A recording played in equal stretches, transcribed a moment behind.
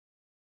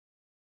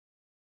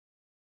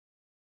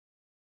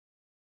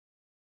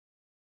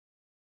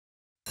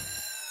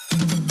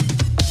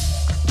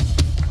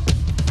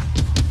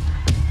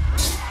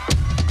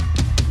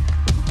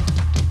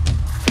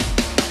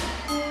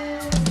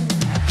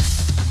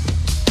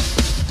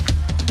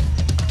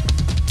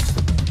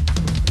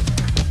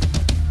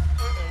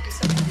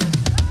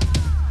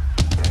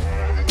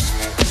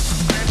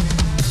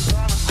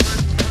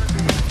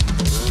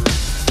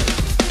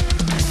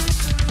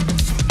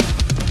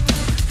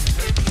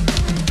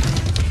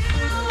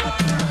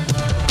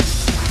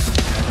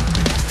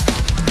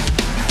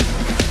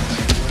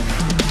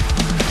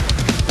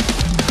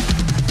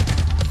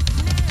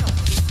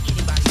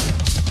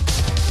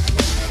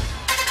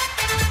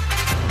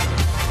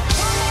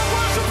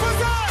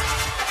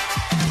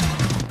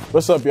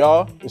What's up,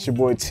 y'all? It's your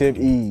boy Tym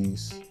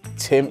Ease.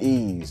 Tym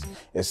Ease.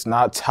 It's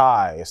not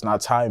Ty. It's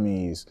not Tym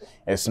Ease.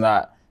 It's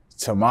not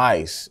Tym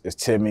Ease. It's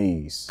Tym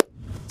Ease.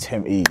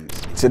 Tym Ease.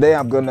 Today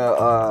I'm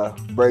gonna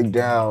break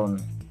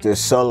down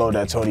this solo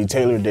that Tony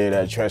Taylor did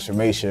at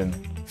Transformation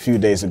a few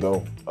days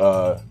ago,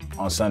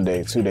 on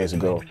Sunday, 2 days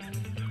ago.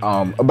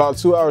 About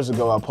 2 hours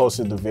ago, I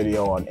posted the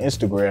video on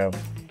Instagram,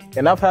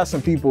 and I've had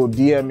some people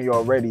DM me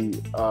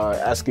already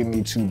asking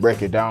me to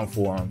break it down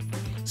for them.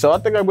 So I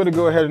think I'm gonna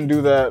go ahead and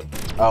do that.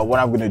 What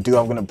I'm gonna do,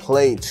 I'm gonna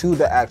play to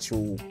the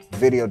actual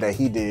video that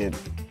he did,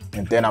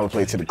 and then I will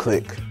play to the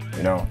click,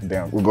 you know,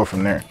 then we'll go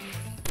from there.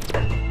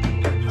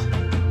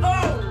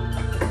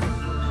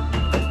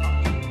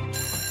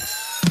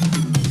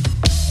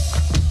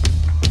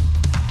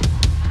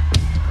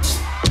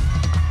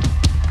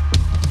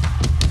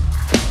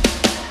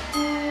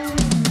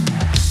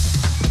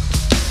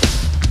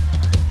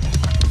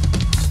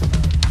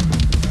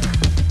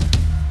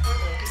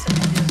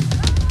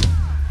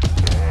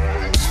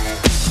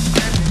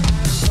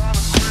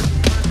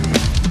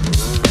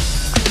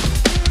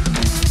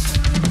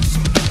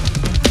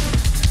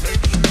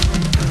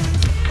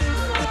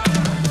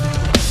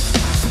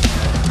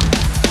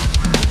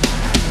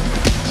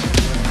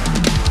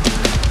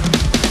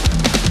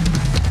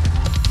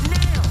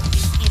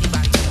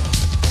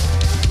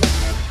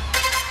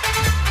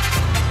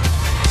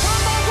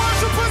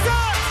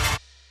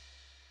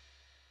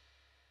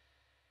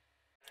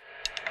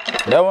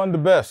 That wasn't the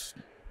best.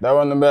 That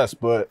wasn't the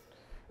best, but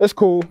it's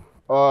cool.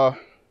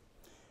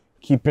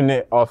 Keeping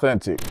it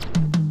authentic.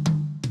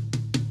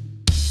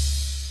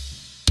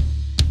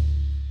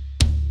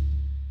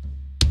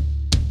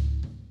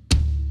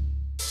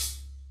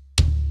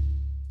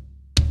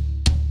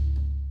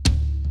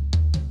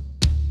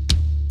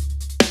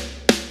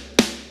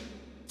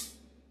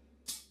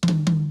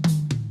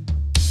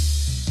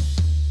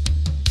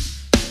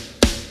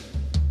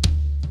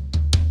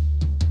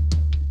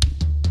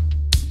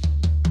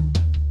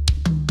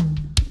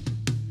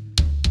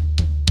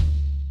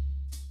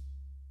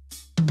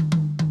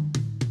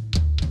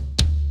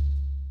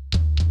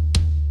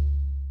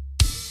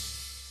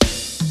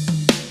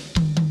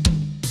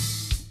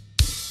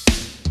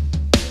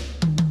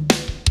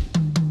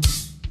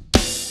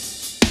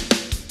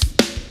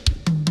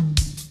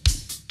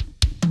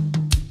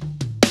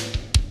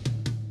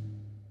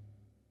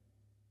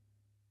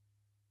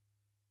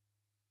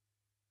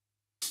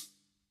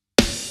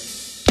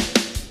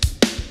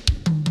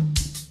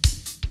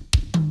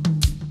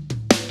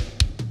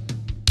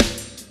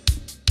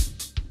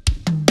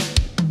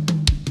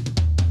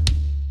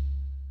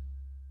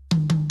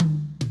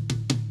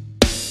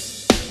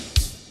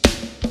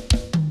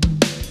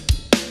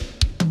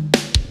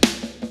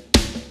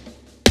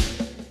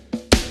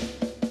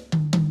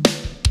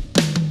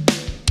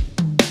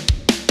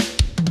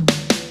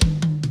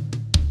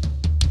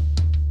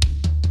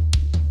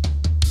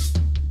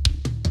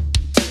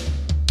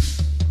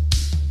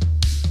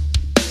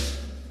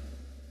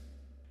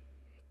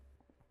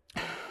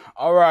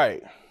 All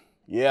right,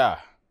 yeah,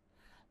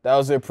 that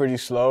was it pretty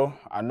slow.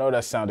 I know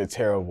that sounded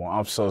terrible.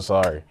 I'm so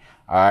sorry.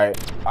 All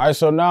right,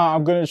 so now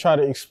I'm gonna try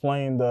to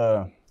explain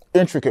the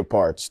intricate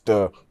parts,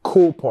 the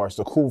cool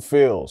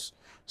feels.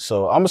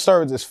 So I'm gonna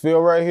start with this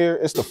feel right here.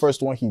 It's the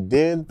first one he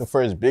did, the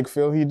first big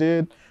feel he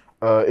did.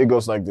 It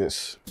goes like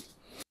this.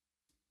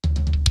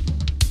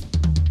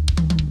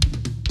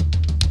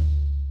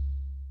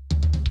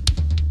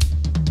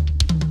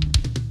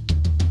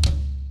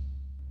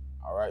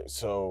 All right,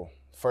 so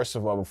first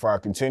of all, before I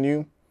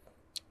continue,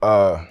 he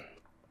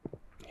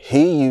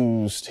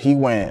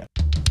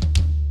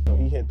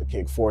hit the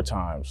kick 4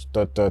 times,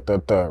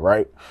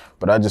 right?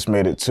 But I just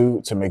made it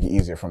 2 to make it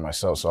easier for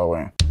myself, so I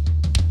went.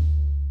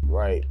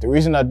 Right, the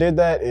reason I did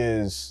that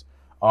is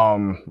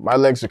my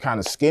legs are kind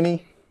of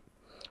skinny.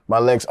 My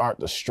legs aren't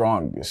the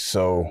strongest,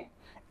 so,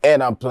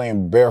 and I'm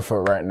playing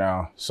barefoot right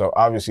now, so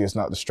obviously it's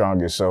not the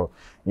strongest, so,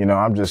 you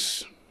know,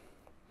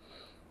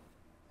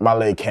 my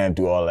leg can't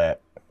do all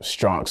that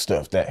strong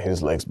stuff that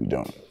his legs be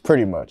doing,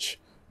 pretty much.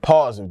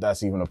 Pause, if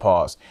that's even a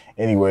pause.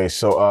 Anyway,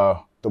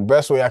 so the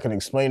best way I can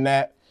explain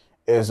that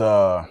is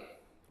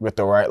with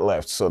the right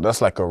left. So that's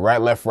like a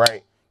right left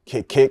right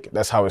kick.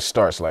 That's how it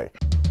starts, like.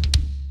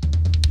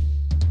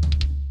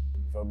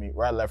 Feel me?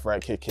 Right left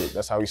right kick.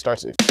 That's how he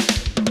starts it.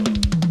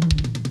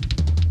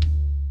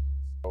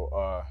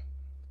 So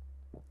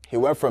he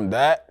went from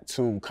that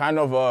to kind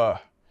of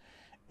a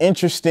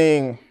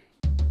interesting.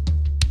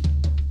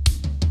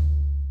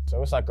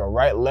 So it's like a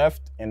right,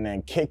 left, and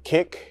then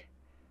kick,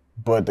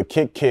 but the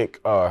kick,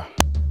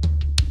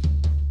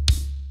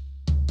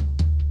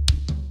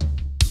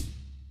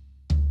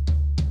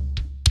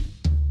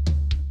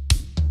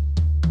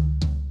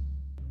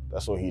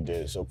 that's what he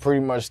did. So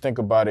pretty much think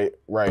about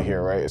it right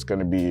here, right? It's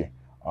gonna be, .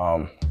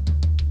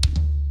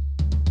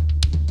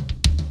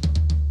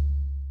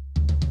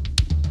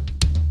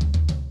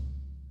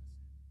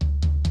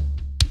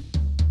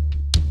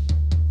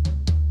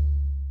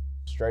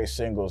 straight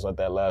singles at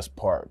that last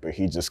part, but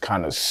he just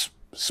kind of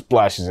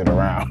splashes it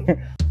around.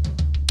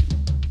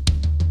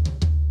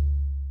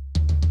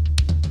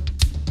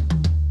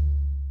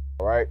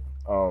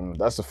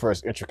 That's the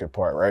first intricate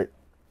part, right?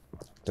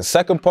 The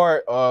second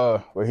part,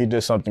 where he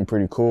did something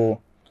pretty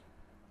cool,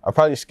 I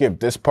probably skipped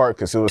this part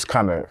because it was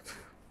kind of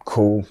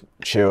cool,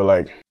 chill,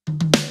 like.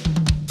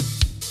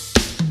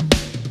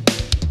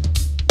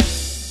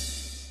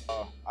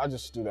 I'll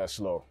just do that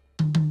slow.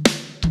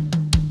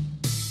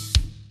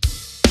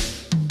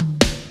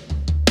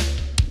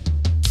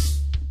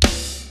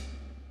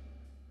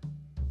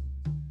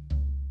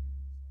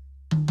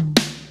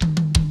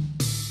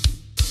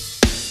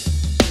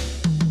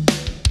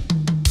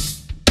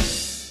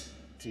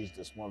 Teach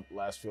this one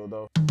last feel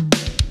though.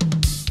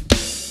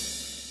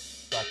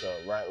 Like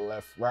a right,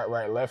 left, right,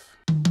 right, left.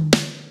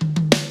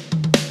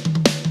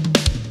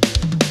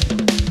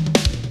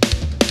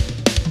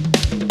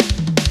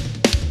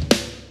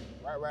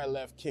 Right, right,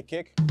 left, kick,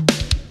 kick. And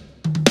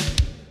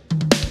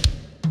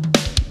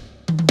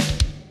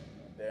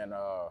then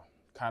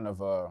kind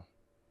of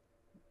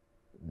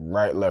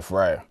right, left,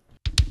 right.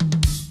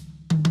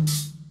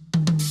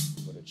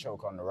 With a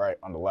choke on the right,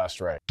 on the last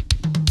right.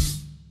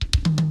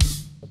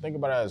 So think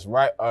about it as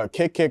right,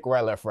 kick, kick,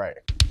 right, left, right.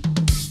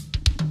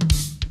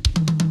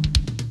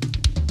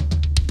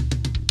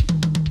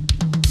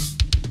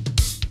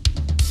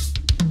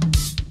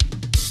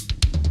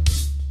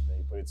 Then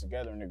you put it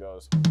together and it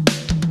goes.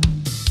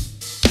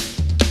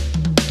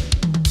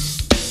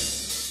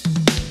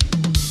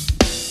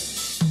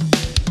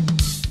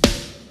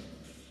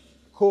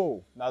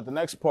 Cool. Now the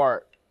next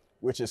part,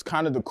 which is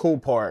kind of the cool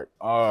part.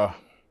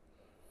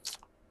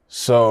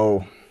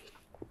 So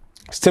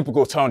it's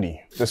typical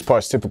Tony. This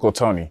part's typical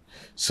Tony.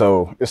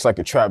 So it's like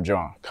a trap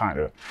John, kind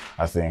of,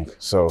 I think.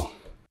 So.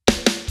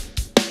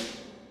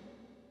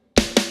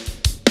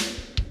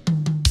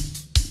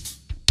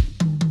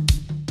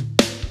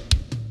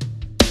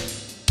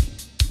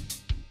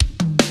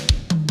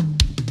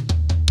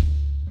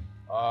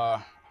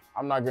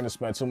 I'm not gonna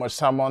spend too much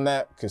time on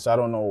that because I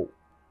don't know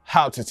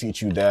how to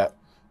teach you that.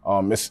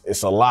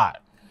 It's a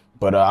lot,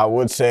 but I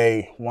would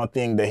say one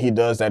thing that he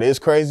does that is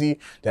crazy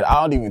that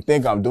I don't even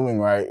think I'm doing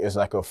right is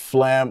like a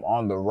flam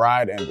on the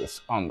ride and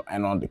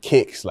on the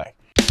kicks, like.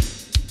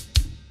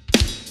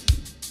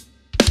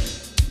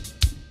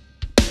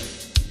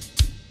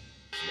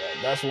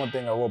 That's one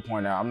thing I will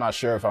point out. I'm not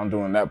sure if I'm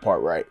doing that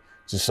part right,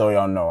 just so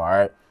y'all know, all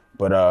right?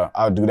 But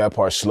I'll do that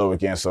part slow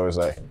again, so it's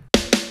like.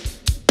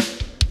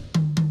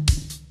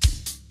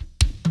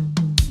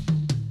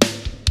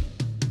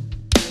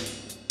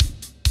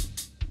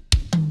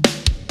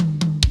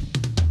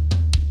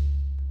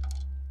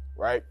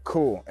 Right,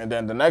 cool. And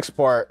then the next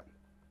part,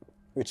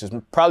 which is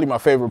probably my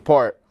favorite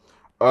part,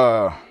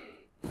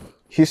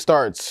 he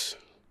starts,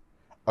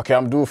 okay,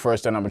 I'm gonna do it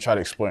first, then I'm gonna try to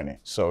explain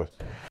it. So.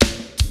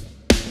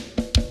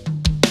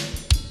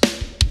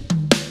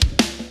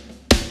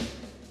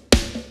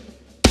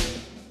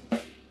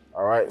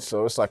 All right,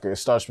 so it's like, it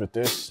starts with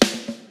this.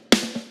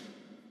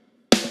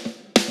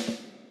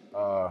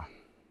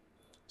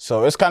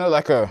 So it's kind of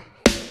like a,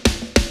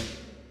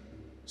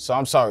 so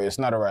I'm sorry, it's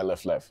not a right,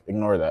 left, left.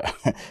 Ignore that.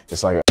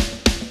 It's like a,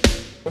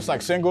 it's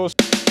like singles.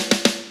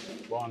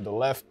 But on the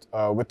left,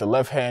 with the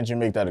left hand, you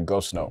make that a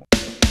ghost note.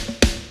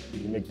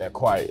 You make that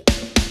quiet.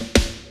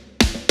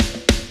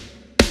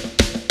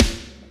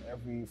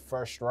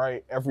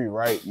 Every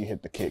right, you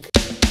hit the kick.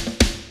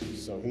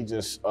 So he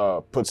just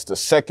puts the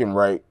second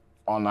right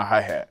on the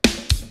hi-hat.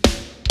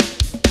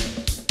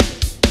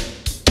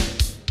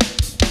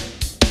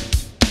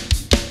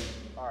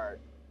 All right.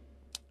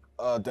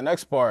 The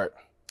next part,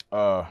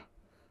 so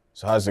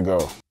how's it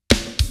go?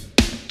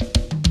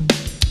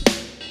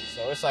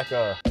 So it's like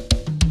a,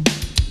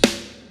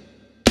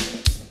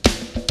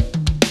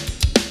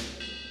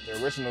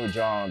 the original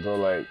John go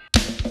like,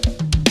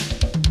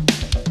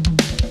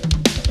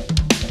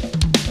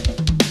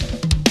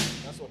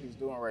 that's what he's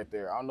doing right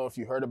there. I don't know if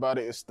you heard about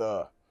it. It's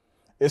the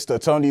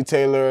Tony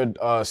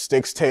Taylor,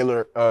 Sticks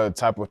Taylor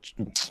type of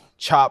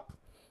chop.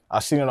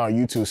 I've seen it on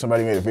YouTube.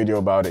 Somebody made a video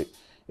about it.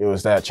 It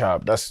was that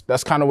chop.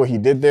 That's kind of what he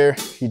did there.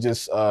 He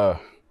just,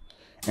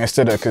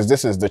 instead of, cause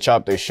this is the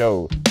chop they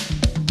showed.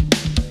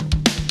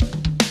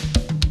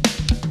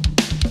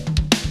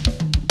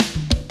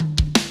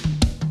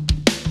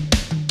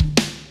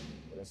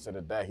 But instead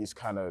of that, he's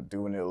kind of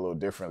doing it a little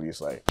differently. It's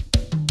like,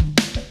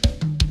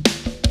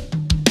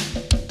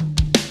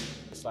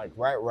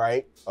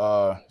 right.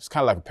 It's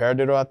kind of like a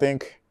paradiddle, I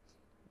think,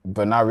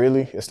 but not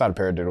really. It's not a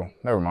paradiddle.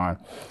 Never mind.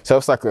 So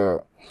it's like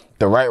the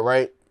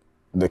right,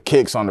 the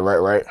kicks on the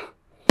right.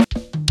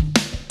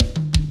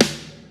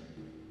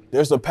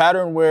 There's a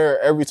pattern where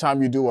every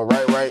time you do a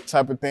right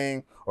type of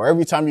thing, or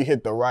every time you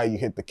hit the right, you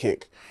hit the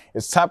kick.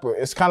 It's kind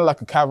of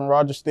like a Calvin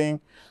Rogers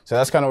thing. So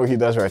that's kind of what he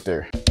does right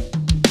there.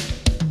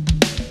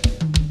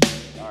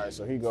 All right,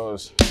 so he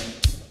goes.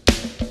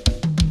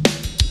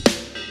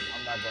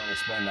 I'm not going to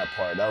explain that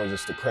part. That was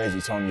just the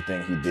crazy Tony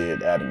thing he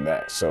did, adding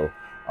that. So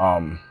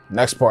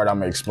next part I'm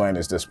gonna explain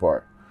is this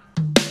part.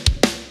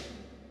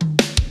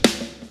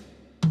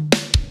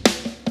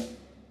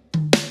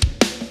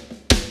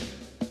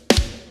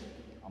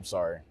 I'm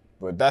sorry,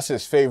 but that's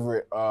his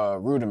favorite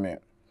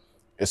rudiment.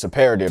 It's a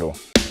paradiddle.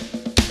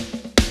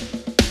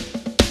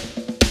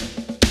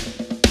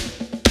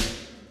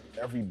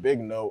 every big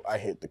note, I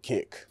hit the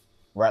kick.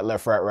 Right,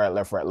 left, right, right,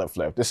 left, right, left,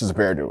 left. This is a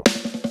paradiddle.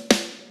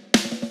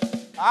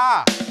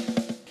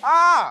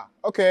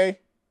 Okay.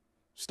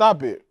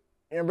 Stop it.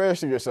 You're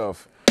embarrassing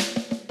yourself.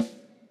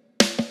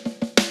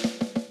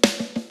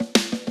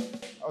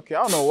 Okay,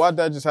 I don't know why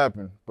that just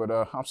happened, but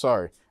I'm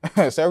sorry.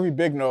 So every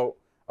big note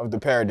of the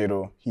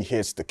paradiddle, he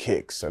hits the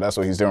kick. So that's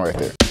what he's doing right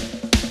there.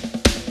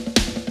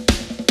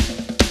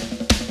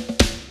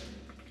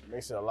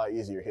 Makes it a lot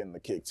easier hitting the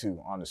kick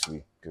too,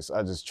 honestly, because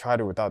I just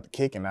tried it without the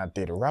kick and I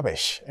did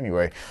rubbish.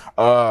 Anyway,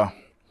 so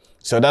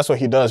that's what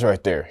he does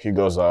right there. He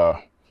goes, right?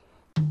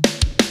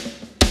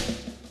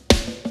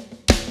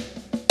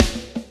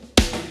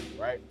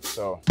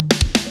 So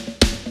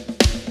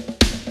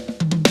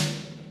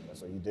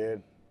that's what he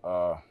did.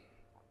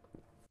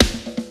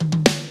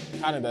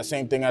 Kind of that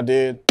same thing I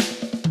did.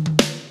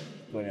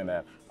 Doing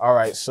that. All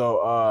right,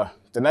 so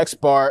the next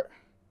part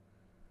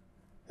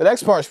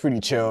is pretty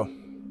chill.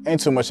 Ain't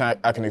too much I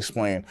can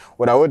explain.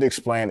 What I would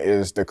explain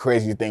is the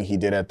crazy thing he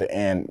did at the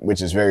end,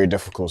 which is very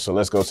difficult. So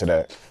let's go to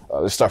that.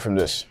 Let's start from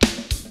this.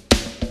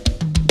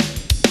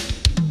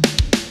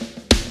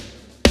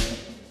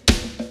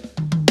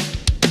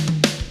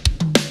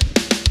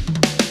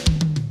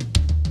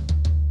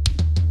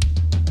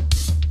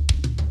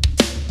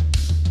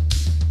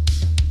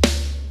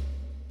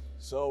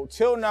 So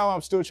till now,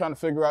 I'm still trying to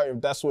figure out if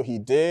that's what he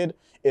did.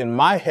 In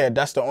my head,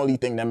 that's the only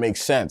thing that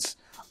makes sense.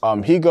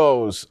 He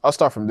goes, I'll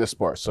start from this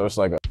part. So it's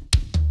like a,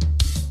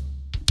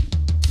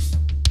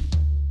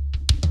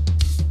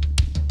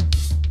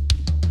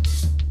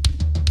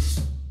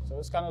 so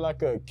it's kind of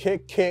like a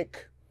kick,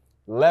 kick,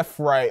 left,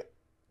 right,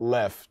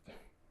 left.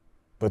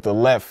 But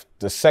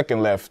the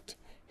second left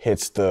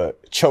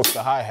chokes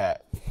the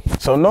hi-hat.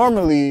 So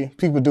normally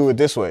people do it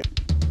this way.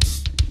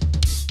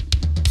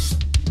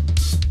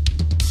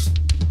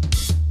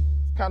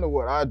 Kind of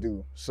what I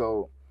do.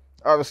 So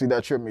obviously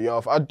that tripped me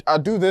off. I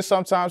do this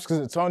sometimes because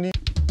of Tony,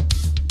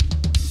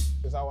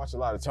 because I watch a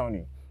lot of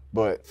Tony.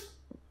 But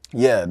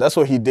yeah, that's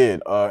what he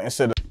did.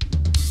 Instead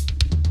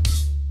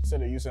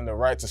of using the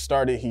right to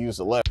start it, he used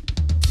the left.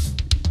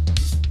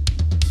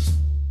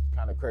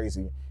 Kind of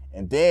crazy.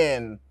 And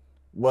then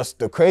what's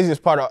the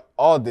craziest part of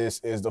all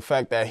this is the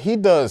fact that he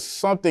does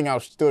something I'm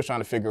still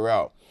trying to figure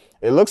out.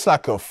 It looks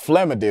like a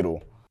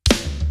flamadiddle.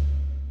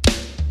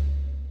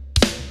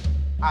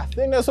 I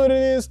think that's what it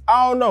is.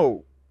 I don't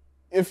know.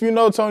 If you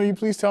know, Tony,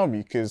 please tell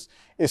me, because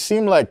it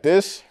seemed like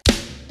this.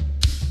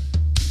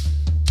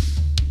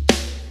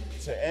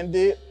 To end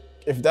it,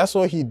 if that's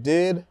what he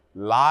did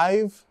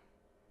live,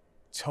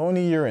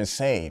 Tony, you're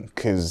insane.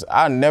 Because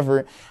I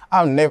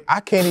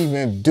can't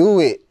even do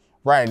it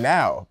right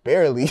now,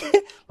 barely.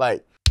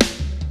 Like,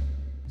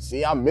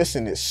 see, I'm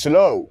missing it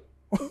slow.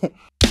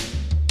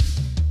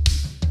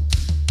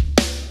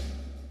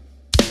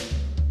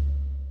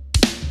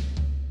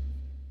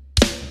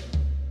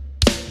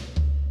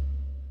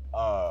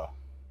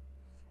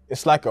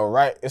 It's like a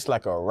right,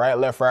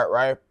 left,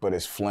 right, but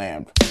it's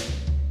flammed.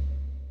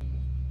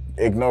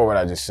 Ignore what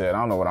I just said. I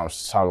don't know what I'm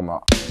talking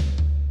about.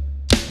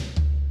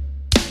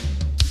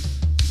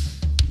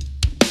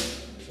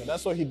 So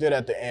that's what he did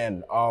at the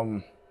end.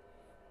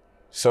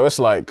 So it's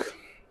like,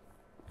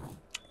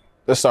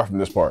 let's start from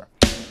this part.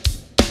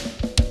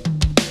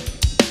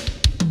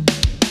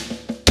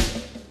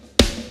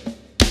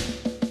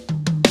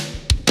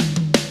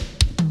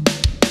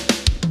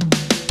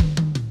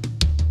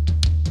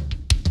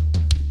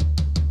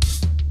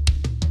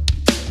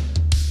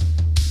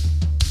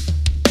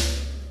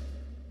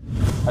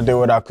 I did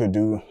what I could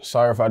do.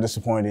 Sorry if I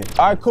disappointed.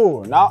 All right,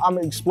 cool. Now I'm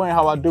gonna explain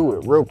how I do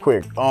it real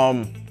quick.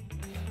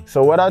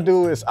 So what I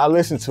do is I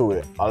listen to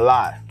it a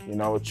lot, you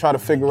know, try to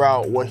figure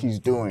out what he's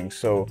doing.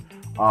 So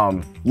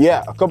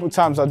yeah, a couple of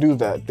times I do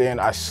that. Then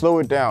I slow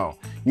it down.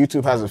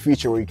 YouTube has a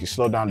feature where you can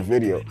slow down the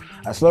video.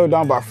 I slow it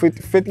down by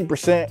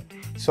 50%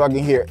 so I can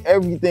hear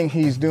everything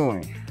he's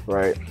doing,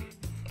 right?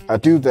 I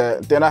do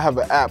that. Then I have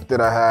an app that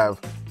I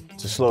have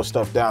to slow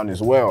stuff down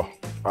as well.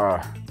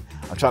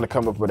 I'm trying to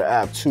come up with an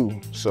app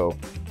too, so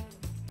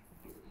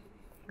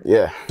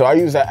yeah. So I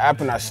use that app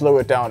and I slow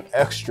it down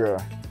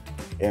extra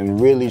and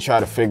really try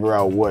to figure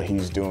out what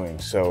he's doing.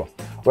 So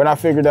when I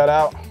figured that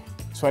out,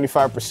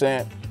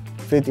 25%,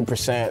 50%,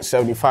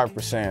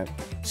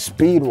 75%,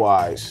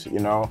 speed-wise, you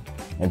know,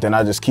 and then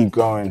I just keep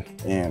going,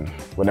 and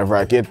whenever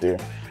I get there,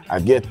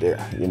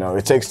 You know,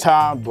 it takes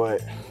time,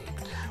 but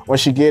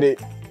once you get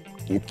it,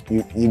 you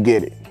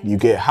get it. You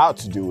get how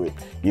to do it.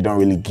 You don't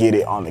really get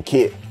it on the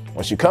kit.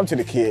 Once you come to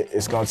the kit,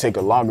 it's gonna take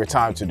a longer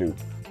time to do.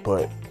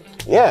 But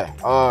yeah,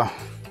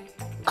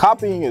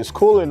 copying is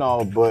cool and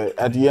all, but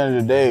at the end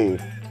of the day,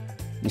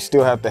 you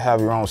still have to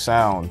have your own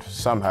sound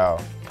somehow.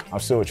 I'm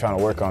still trying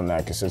to work on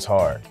that because it's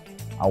hard.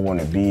 I want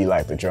to be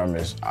like the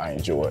drummers I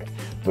enjoy.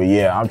 But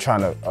yeah, I'm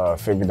trying to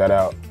figure that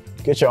out.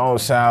 Get your own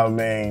sound,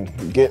 man.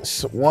 Get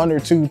one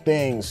or two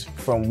things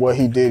from what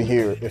he did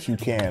here if you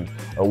can,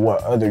 or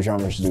what other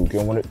drummers do.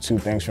 Get one or two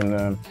things from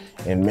them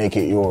and make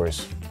it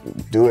yours.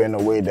 Do it in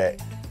a way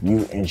that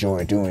you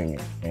enjoy doing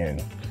it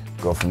and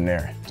go from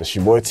there. This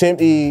your boy Tym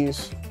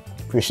Ease.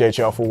 Appreciate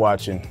y'all for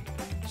watching.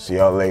 See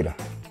y'all later.